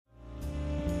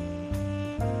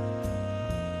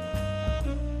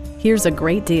Here's a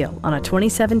great deal on a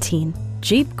 2017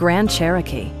 Jeep Grand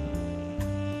Cherokee.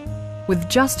 With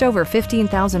just over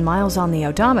 15,000 miles on the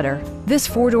odometer, this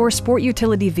four-door sport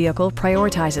utility vehicle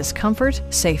prioritizes comfort,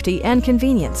 safety, and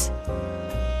convenience.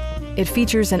 It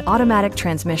features an automatic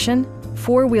transmission,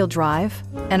 four-wheel drive,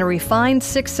 and a refined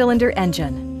six-cylinder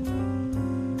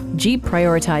engine. Jeep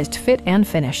prioritized fit and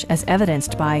finish as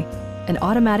evidenced by an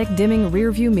automatic dimming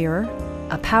rear-view mirror,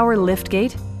 a power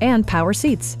liftgate, and power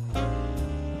seats.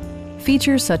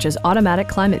 Features such as automatic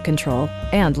climate control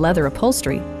and leather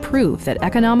upholstery prove that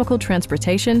economical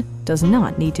transportation does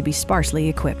not need to be sparsely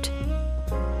equipped.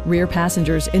 Rear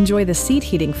passengers enjoy the seat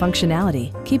heating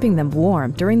functionality, keeping them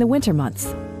warm during the winter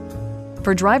months.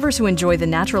 For drivers who enjoy the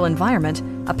natural environment,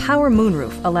 a power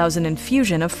moonroof allows an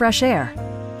infusion of fresh air.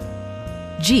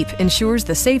 Jeep ensures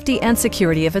the safety and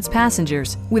security of its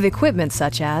passengers with equipment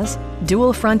such as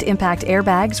dual front impact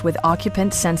airbags with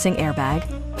occupant sensing airbag,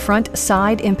 front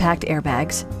side impact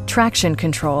airbags, traction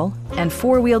control, and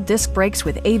four-wheel disc brakes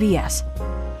with ABS.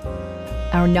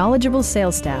 Our knowledgeable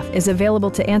sales staff is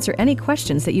available to answer any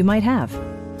questions that you might have.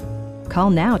 Call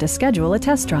now to schedule a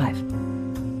test drive.